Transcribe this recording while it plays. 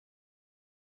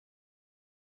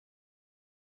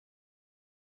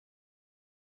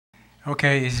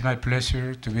Okay, it's my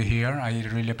pleasure to be here. I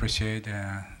really appreciate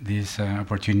this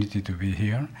opportunity to be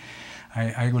here.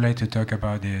 I would like to talk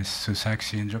about the Susac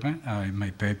Syndrome, my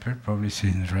paper published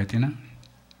in Retina.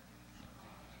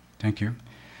 Thank you.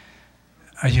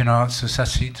 As you know, Susac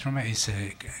Syndrome is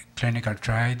a clinical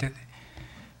trial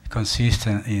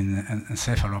consistent in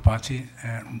encephalopathy,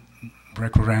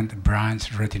 recurrent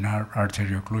branch retinal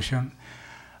artery occlusion,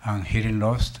 and hearing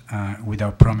loss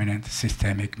without prominent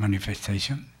systemic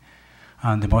manifestation.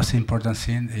 And the most important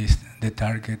thing is the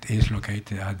target is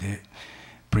located at the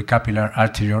precapillary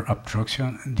arterial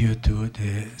obstruction due to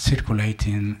the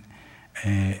circulating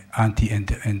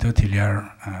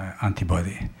anti-endothelial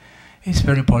antibody. It's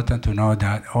very important to know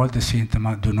that all the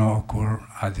symptoms do not occur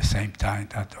at the same time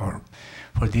at all.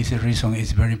 For this reason,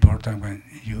 it's very important when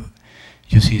you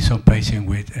see some patient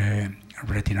with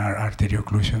retinal artery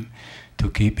occlusion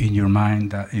to keep in your mind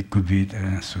that it could be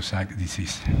Susac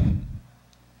disease.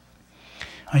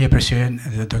 I appreciate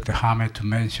Dr. Hamed to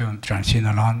mention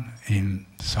triamcinolone in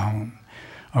some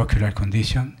ocular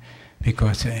condition,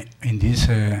 because in this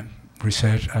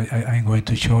research I'm going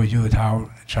to show you how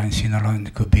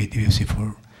triamcinolone could be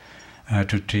useful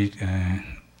to treat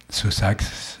Susac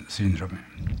syndrome.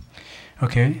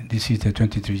 Okay, this is the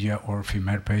 23-year-old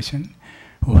female patient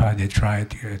who had a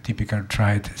typical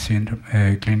triad syndrome,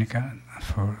 clinical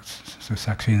for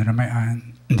Susac syndrome,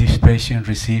 and this patient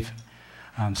received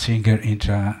single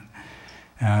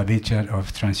intravitreal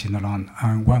of triamcinolone,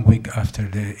 and 1 week after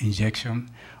the injection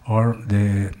or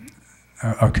the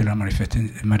ocular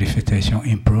manifestation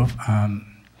improved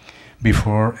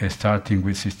before starting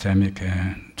with systemic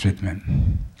treatment.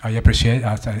 I appreciate,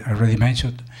 as I already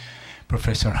mentioned,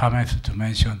 Professor Hamed to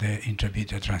mention the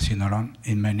intravitreal triamcinolone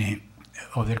in many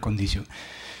other conditions.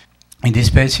 In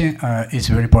this patient, it's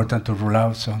very important to rule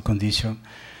out some conditions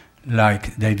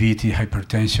like diabetes,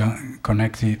 hypertension,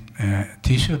 connective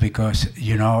tissue, because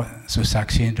you know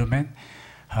Susac syndrome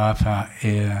have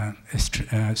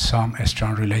some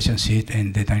strong relationship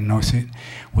in the diagnosis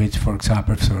with, for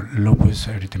example, so lupus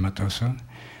erythematosus.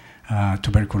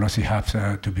 Tuberculosis has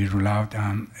to be ruled out,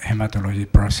 hematology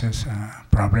process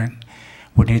problem.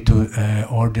 We need to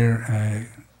order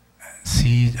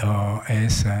C or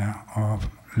S of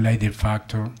Leydig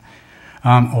factor.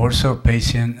 Also,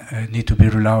 patients need to be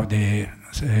ruled out the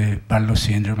Barlow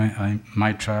syndrome and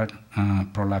mitral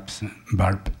prolapse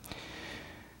valve.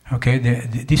 Okay,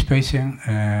 this patient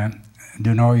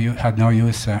had no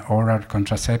use oral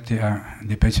contraceptive.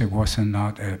 The patient was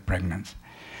not pregnant.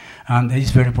 And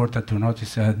it's very important to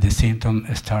notice that the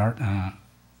symptoms start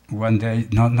 1 day,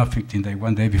 not 15 days,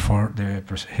 1 day before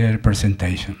her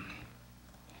presentation.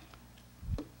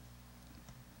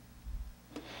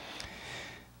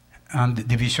 And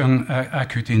the vision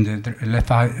acuity in the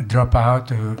left eye drop out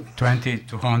to 20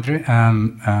 to 100.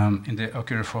 In the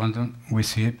ocular fundum, we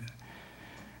see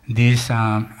this,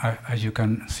 as you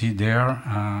can see there,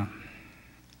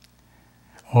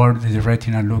 or the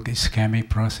retina look ischemic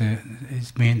process.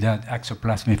 It means that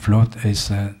exoplasmic fluid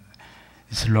is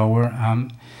lower.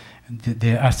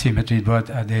 The asymmetry, but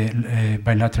the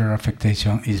bilateral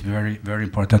affectation is very, very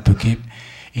important to keep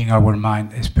in our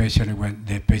mind, especially when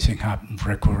the patient have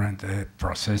recurrent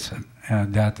process.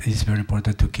 That is very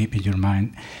important to keep in your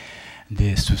mind,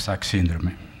 the Susac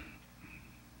syndrome.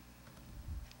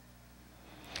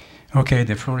 Okay,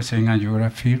 the fluorescein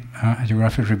angiography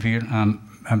reveal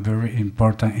a very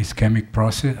important ischemic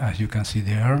process, as you can see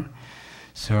there.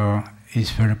 So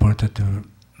it's very important to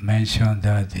mention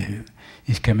that the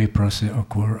ischemic process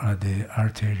occur at the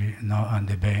artery, not on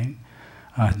the vein,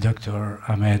 as Dr.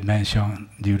 Ahmed mentioned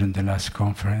during the last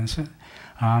conference.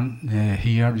 And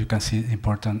here you can see the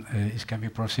important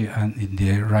ischemic process, and in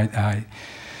the right eye,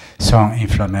 some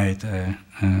inflammation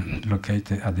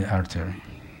located at the artery.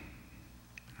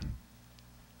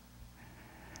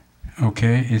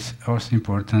 Okay, it's also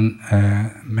important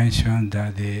mention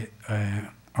that the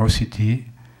OCT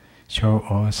show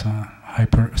us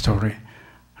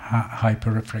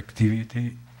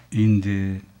hyperreflectivity in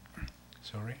the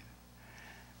sorry.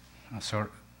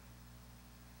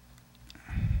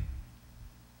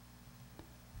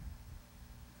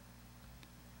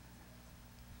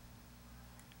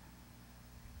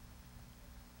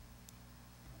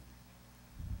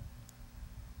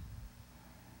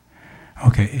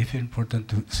 Okay, it's important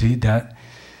to see that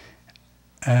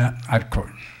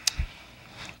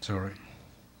sorry.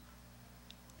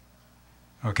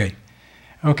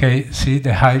 Okay, see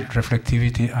the high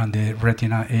reflectivity on the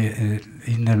retina,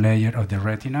 inner layer of the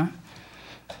retina.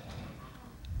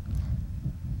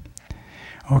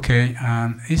 Okay,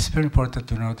 it's very important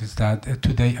to notice that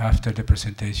 2 days after the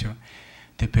presentation,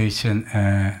 the patient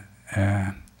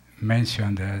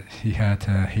mentioned that he had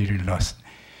hearing loss.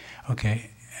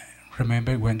 Okay,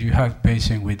 remember when you have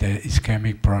patient with the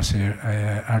ischemic process,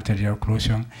 arterial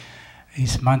occlusion,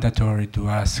 it's mandatory to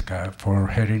ask for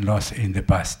hearing loss in the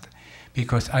past.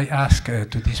 Because I asked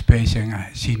to this patient,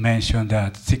 she mentioned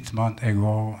that 6 months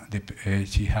ago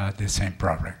she had the same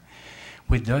problem.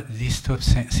 With these two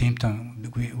symptoms,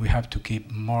 we have to keep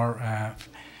more,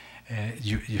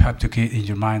 you have to keep in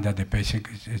your mind that the patient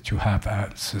should have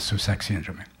Susac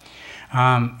syndrome.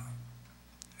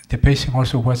 The patient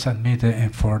also was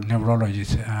admitted for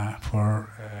neurologist for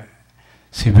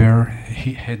severe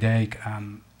headache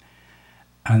and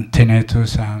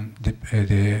tinnitus, and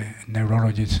the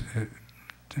neurologist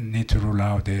need to rule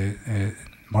out the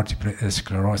multiple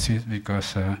sclerosis,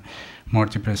 because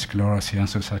multiple sclerosis and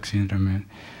Susac syndrome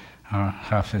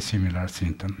have a similar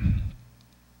symptom.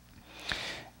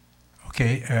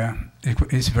 Okay,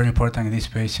 it's very important in this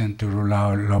patient to rule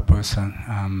out lupus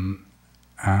and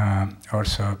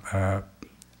also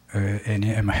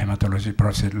any hematologic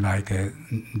process like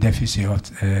deficit of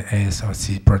S or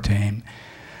C protein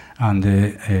and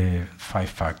the 5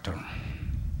 factor.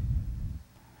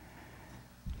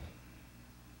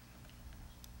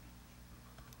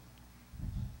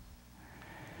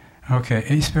 Okay,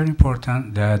 it's very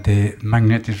important that the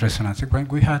magnetic resonance, when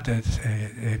we had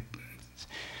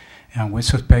and we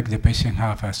suspect the patient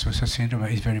have a Susac syndrome,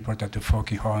 it's very important to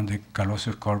focus on the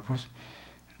callosum corpus,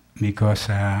 because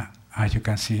as you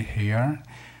can see here,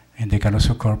 in the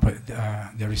callosum corpus,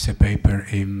 there is a paper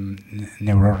in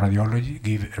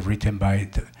neuroradiology written by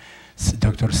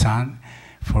Dr. Sand.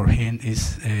 For him,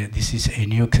 this is a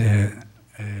new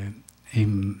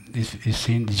is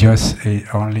seen just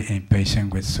only in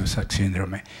patients with Susac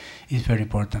syndrome. It's very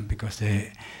important because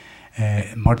the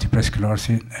multiple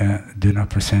sclerosis do not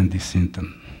present this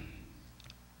symptom.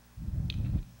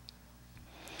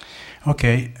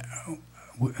 Okay,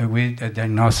 we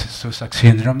diagnosed Susac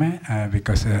syndrome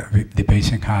because the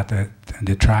patient had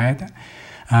the triad,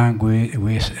 and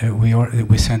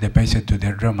we sent the patient to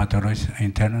the rheumatologist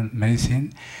internal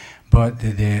medicine, but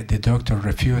the doctor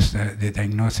refused the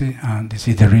diagnosis, and this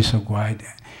is the reason why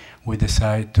we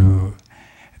decided to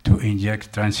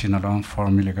inject triamcinolone 4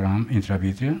 mg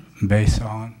intravitreal, based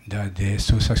on that the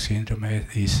Susac syndrome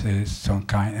is some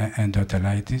kind of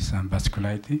endothelitis and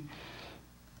vasculitis.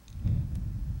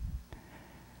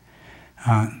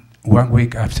 1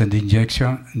 week after the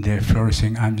injection, the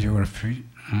fluorescein angiography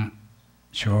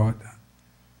showed,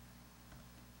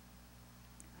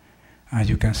 as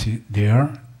you can see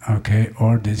there, okay,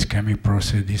 all the ischemic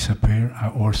process disappear.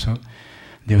 Also,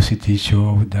 the OCT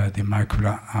showed that the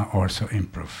macula also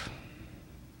improved.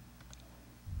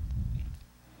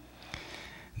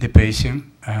 The patient,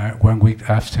 1 week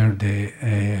after the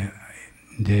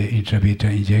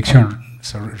intravitreal injection,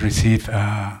 so received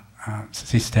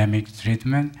systemic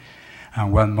treatment,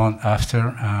 and 1 month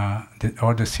after,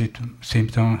 all the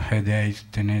symptoms, headache,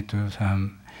 tinnitus,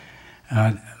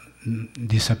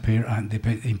 disappear and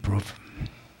they improve.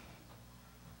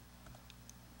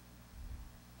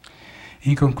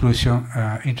 In conclusion,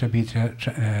 intravitreal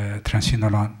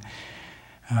triamcinolone,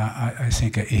 I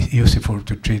think is useful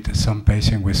to treat some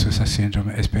patients with Susac syndrome,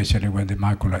 especially when the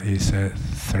macula is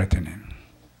threatening.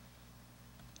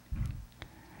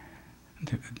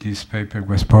 This paper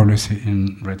was published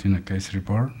in Retina Case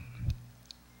Report,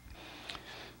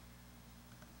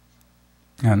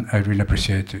 and I really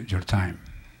appreciate your time.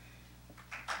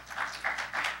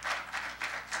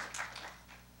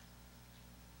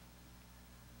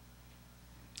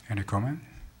 Any comment?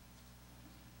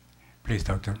 Please,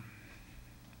 doctor.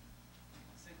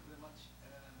 Thank you very much.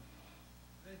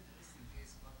 Very interesting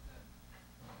case, but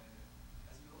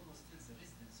as we almost tell the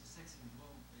residents, Susac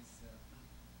syndrome is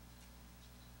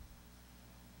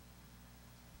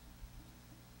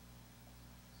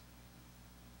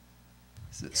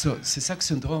so Susac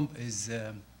syndrome is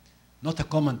not a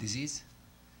common disease,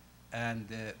 and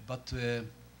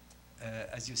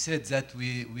as you said, that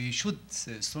we should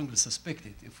strongly suspect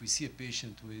it if we see a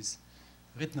patient with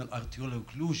retinal arteriolar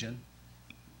occlusion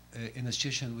in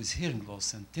association with hearing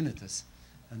loss and tinnitus,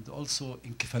 and also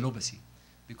encephalopathy,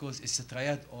 because it's a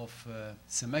triad of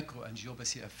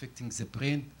macroangiopathy affecting the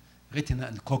brain, retina,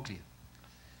 and cochlea.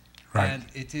 Right. And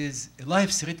it is a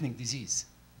life-threatening disease.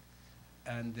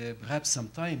 And perhaps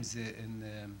sometimes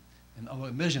in our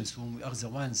emergency room, we are the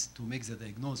ones to make the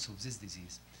diagnosis of this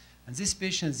disease. And these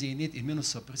patients, they need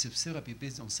immunosuppressive therapy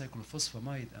based on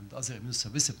cyclophosphamide and other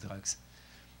immunosuppressive drugs,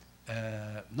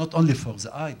 not only for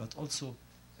the eye, but also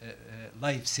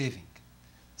life-saving.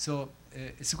 So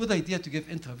it's a good idea to give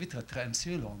intravitreal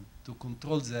triamcinolone to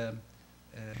control the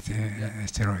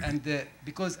steroid.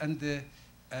 and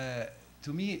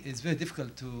to me, it's very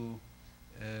difficult to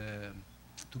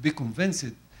be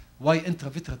convinced why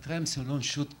intravitreal triamcinolone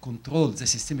should control the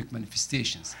systemic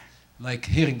manifestations, like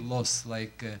hearing loss,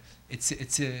 like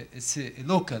it's a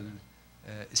local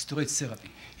steroid therapy.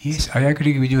 Yes, I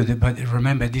agree with you, but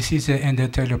remember, this is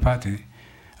endotheliopathy.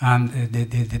 And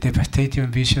the devastating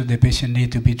vision, the patient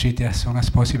needs to be treated as soon as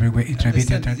possible with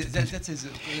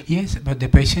intravitreal. Yes, but the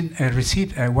patient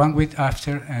received 1 week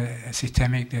after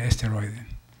systemic steroid.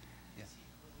 Yes.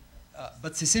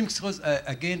 But systemic steroids,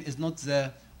 again, is not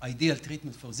the ideal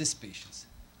treatment for these patients.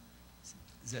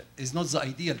 It's not the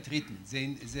ideal treatment.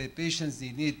 The patients,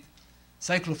 they need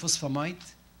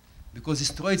cyclophosphamide, because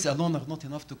steroids alone are not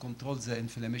enough to control the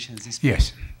inflammation in this patient.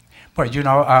 Yes. But you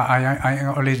know, I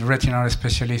am only retinal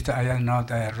specialist. I am not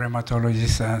a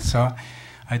rheumatologist, so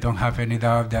I don't have any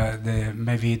doubt that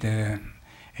maybe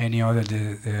any other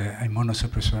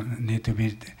immunosuppressor need to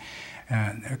be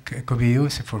could be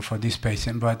used for this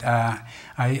patient. But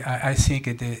I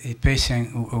think the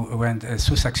patient who went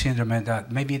Susac Syndrome,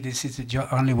 that maybe this is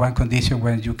only one condition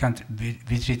when you can't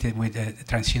be treated with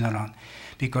triamcinolone,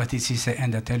 because this is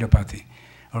endotheliopathy.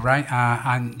 All right,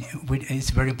 and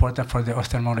it's very important for the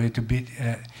ophthalmologist to be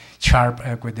sharp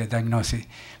with the diagnosis,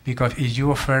 because if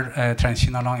you offer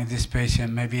triamcinolone in this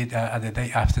patient, maybe at the day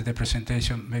after the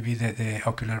presentation, maybe the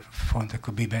ocular font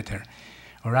could be better.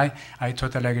 All right, I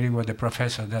totally agree with the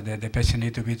professor that the patient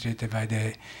needs to be treated by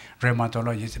the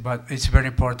rheumatologist, but it's very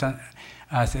important,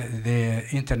 as the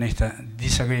internist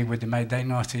disagree with my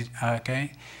diagnosis,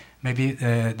 okay? Maybe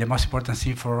the most important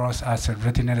thing for us as a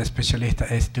retinal specialist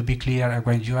is to be clear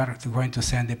when you are going to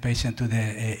send the patient to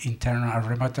the internal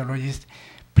rheumatologist.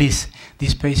 Please,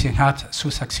 this patient has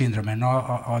Susac syndrome and no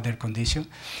other condition,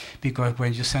 because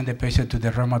when you send the patient to the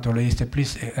rheumatologist,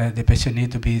 please, the patient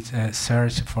needs to be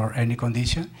searched for any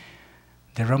condition.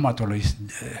 The rheumatologist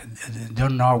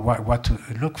don't know what to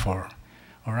look for.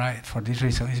 All right, for this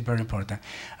reason, it's very important.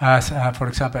 As, for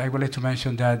example, I would like to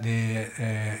mention that the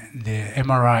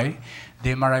MRI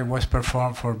was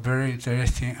performed for very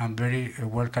interesting and very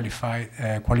well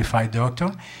qualified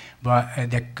doctor, but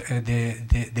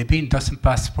the beam doesn't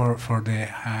pass for the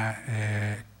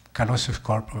callosum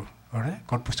corpus, right?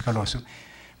 Corpus callosum.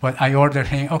 But I ordered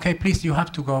him, okay, please, you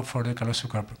have to go for the callosum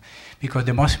corpus, because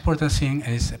the most important thing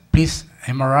is, please,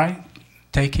 MRI,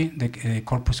 taking the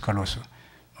corpus callosum.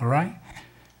 All right?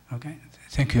 Okay,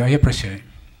 thank you. I appreciate it.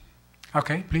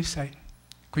 Okay, please. I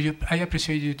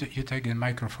appreciate you take the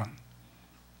microphone.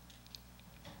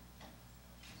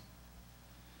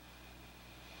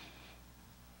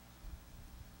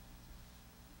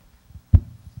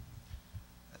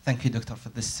 Thank you, Doctor, for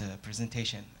this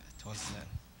presentation. It was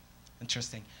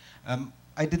interesting.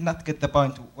 I did not get the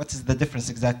point. What is the difference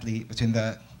exactly between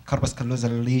the corpus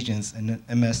callosal lesions in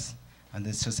MS and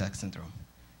the Susac syndrome?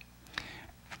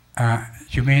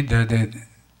 You mean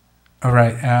all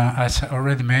right, as I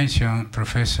already mentioned,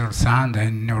 Professor Sand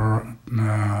in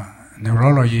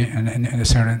neurology and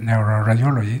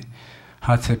neuroradiology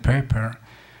had a paper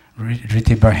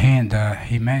written by him that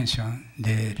he mentioned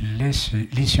the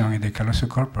lesion in the callosum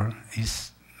corpus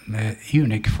is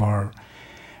unique for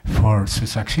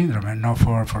Susac syndrome and not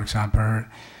for example,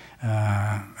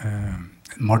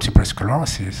 multiple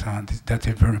sclerosis. And that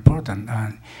is very important.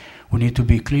 And we need to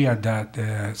be clear that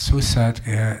Susac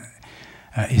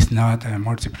is not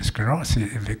multiple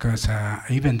sclerosis, because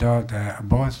even though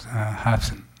both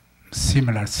have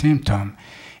similar symptoms,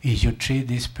 if you treat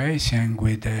this patient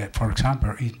with, for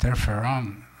example,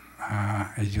 interferon,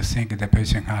 if you think the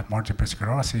patient has multiple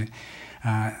sclerosis,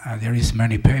 there is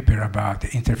many paper about the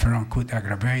interferon could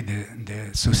aggravate the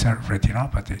Susac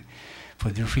retinopathy. For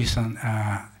this reason,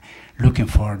 looking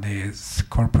for the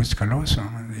corpus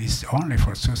callosum is only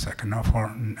for Susac, not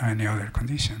for any other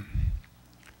condition.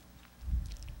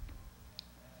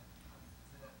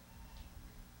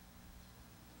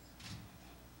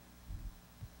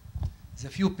 The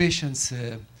few patients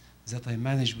that I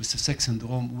managed with Susac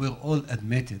syndrome were all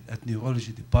admitted at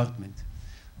neurology department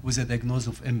with a diagnosis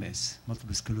of MS,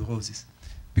 multiple sclerosis,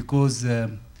 because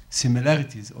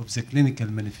similarities of the clinical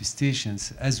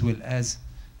manifestations as well as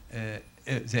the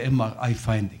MRI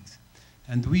findings.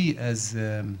 And we, as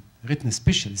retina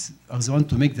specialists, are the ones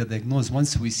to make the diagnosis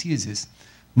once we see this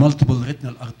multiple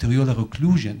retinal arteriolar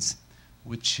occlusions,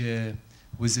 which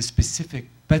with a specific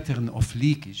pattern of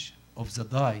leakage of the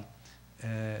dye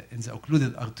in the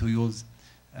occluded arterioles.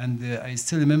 And I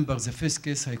still remember the first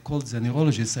case I called the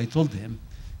neurologist. I told him,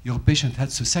 your patient had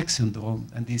Susac syndrome.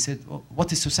 And he said, oh,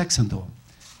 what is Susac syndrome?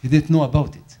 He didn't know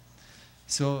about it.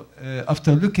 So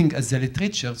after looking at the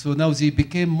literature, so now they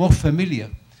became more familiar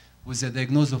with a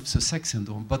diagnosis of Susac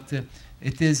syndrome, but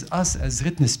it is us as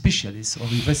retina specialists or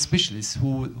invest specialists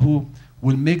who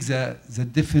will make the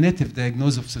definitive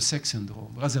diagnosis of Susac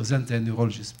syndrome rather than the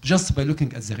neurologist, just by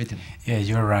looking at the retina. Yeah,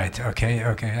 you're right. Okay,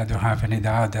 I don't have any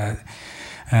doubt that.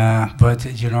 But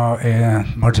you know,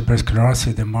 multiple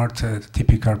sclerosis, the more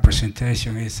typical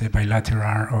presentation is a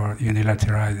bilateral or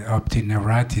unilateral optic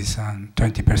neuritis, and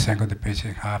 20% of the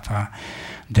patients have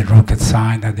the rocket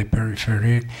sign at the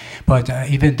periphery. But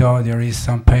even though there is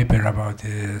some paper about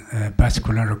the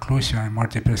vascular occlusion and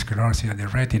multiple sclerosis at the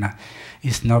retina,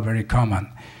 it's not very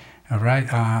common. All right.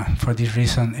 For this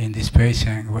reason, in this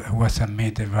patient was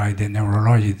admitted by the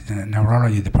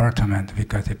neurology department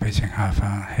because the patient have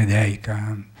a headache,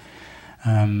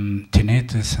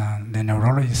 tinnitus, and the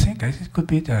neurologist think it could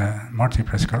be the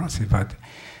multiple sclerosis. But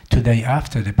 2 days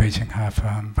after, the patient have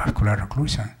vascular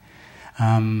occlusion.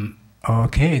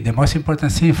 Okay, the most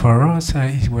important thing for us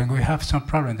is when we have some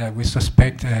problem that we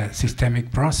suspect a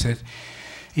systemic process.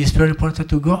 It's very important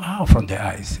to go out from the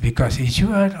eyes, because if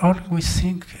you are always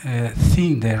seeing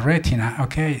the retina,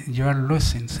 okay, you are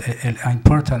losing an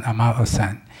important amount of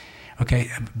sun. Okay,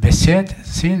 Susac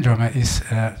syndrome is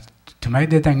to make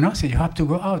the diagnosis. You have to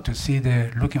go out to see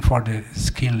looking for the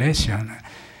skin lesion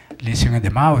in the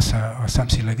mouth or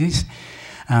something like this.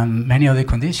 Many other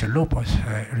conditions, lupus,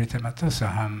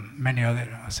 erythematosa, many other.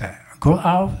 Go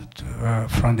out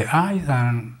from the eyes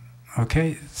and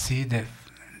okay, see the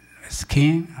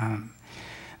skin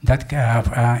that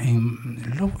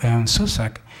in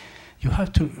Susac, you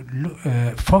have to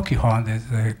focus on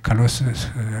the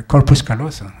corpus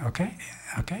callosum, okay,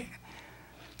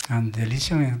 and the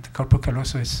lesion in the corpus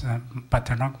callosum is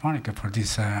pathognomonic for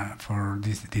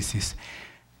this disease.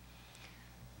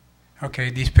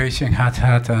 Okay, this patient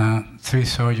had 3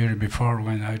 surgeries before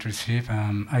when I received.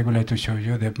 I would like to show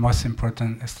you the most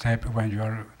important step when you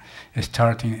are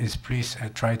starting is please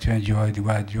try to enjoy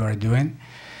what you are doing.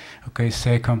 Okay,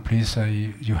 second, please,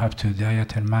 you have to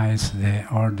diatomize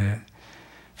all the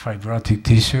fibrotic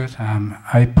tissues.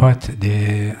 I put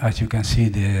as you can see,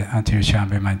 the anterior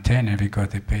chamber maintainer because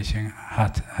the patient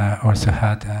had also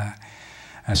had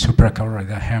a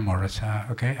suprachoroidal hemorrhage.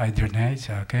 Okay, I drainage.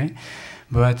 Okay,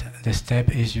 but the step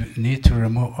is you need to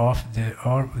remove all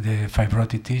the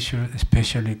fibrotic tissue,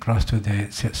 especially close to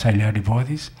the ciliary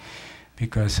bodies,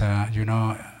 because you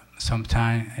know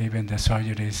sometimes even the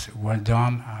surgery is well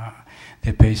done,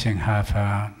 the patient have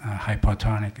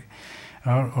hypotonic.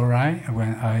 All right,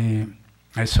 when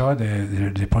I saw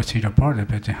the posterior part, the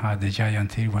patient had the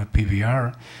giant tear with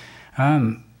PVR.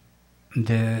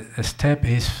 The step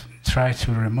is try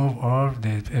to remove all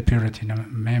the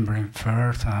epiretinal membrane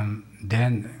first, and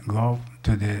then go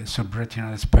to the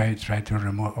subretinal space, try to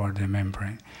remove all the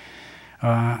membrane.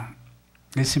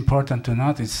 It's important to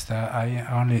notice that I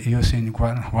only using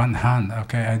one hand.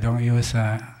 Okay, I don't use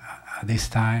at this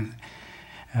time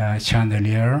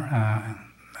chandelier,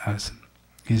 as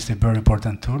is a very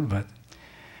important tool, but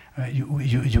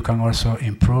you can also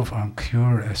improve and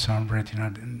cure some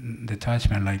retinal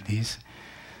detachment like this.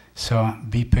 So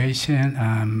be patient,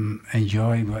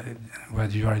 enjoy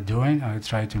what you are doing. I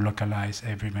try to localize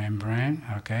every membrane.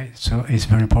 Okay, so it's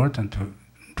very important to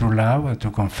rule out,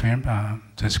 to confirm,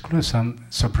 to exclude some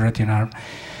subretinal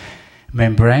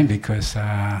membrane, because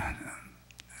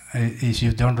if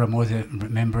you don't remove the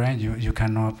membrane, you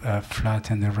cannot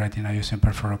flatten the retina using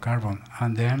perfluorocarbon.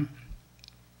 And then,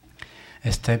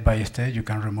 step by step, you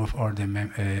can remove all the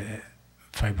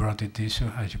fibrotic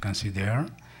tissue, as you can see there.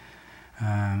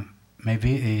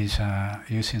 Maybe is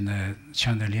using the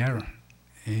chandelier.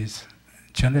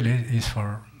 Chandelier is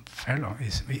for fellow.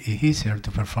 It's easier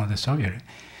to perform the surgery.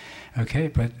 Okay,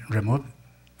 but remove.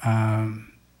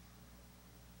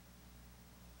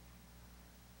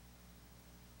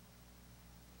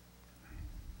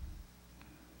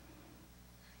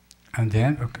 And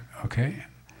then, okay,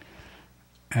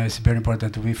 it's very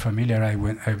important to be familiar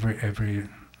with every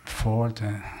fold.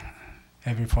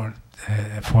 Every fold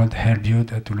helps you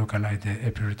to localize the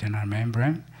epiretinal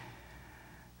membrane.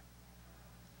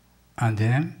 And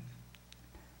then,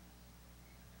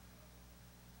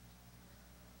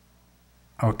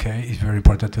 okay, it's very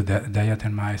important to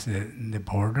diatomize the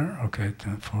border, okay,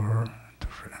 to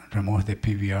remove the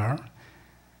PVR.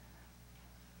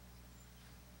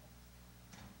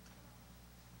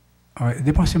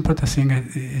 The most important thing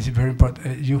is very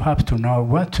important. You have to know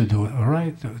what to do, all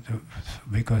right?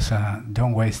 Because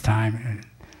don't waste time,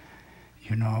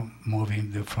 you know,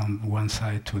 moving from one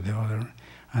side to the other.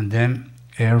 And then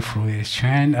air fluid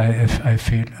exchange. I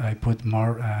feel I put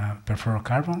more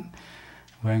perfluorocarbon.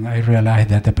 When I realized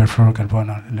that the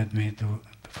perfluorocarbon led me to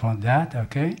perform that,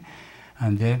 okay?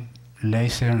 And then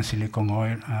laser and silicone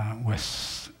oil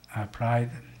was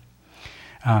applied.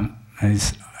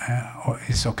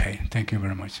 It's okay. Thank you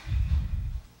very much.